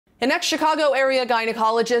An ex-Chicago area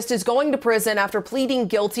gynecologist is going to prison after pleading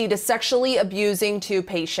guilty to sexually abusing two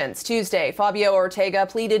patients. Tuesday, Fabio Ortega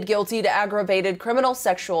pleaded guilty to aggravated criminal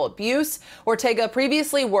sexual abuse. Ortega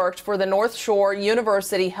previously worked for the NorthShore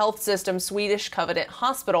University HealthSystem Swedish Covenant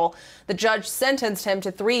Hospital. The judge sentenced him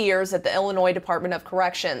to 3 years at the Illinois Department of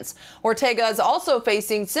Corrections. Ortega is also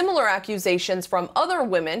facing similar accusations from other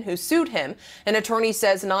women who sued him. An attorney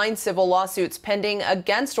says 9 civil lawsuits pending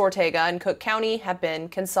against Ortega in Cook County have been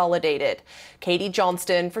consolidated. Katie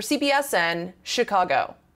Johnston for CBSN, Chicago.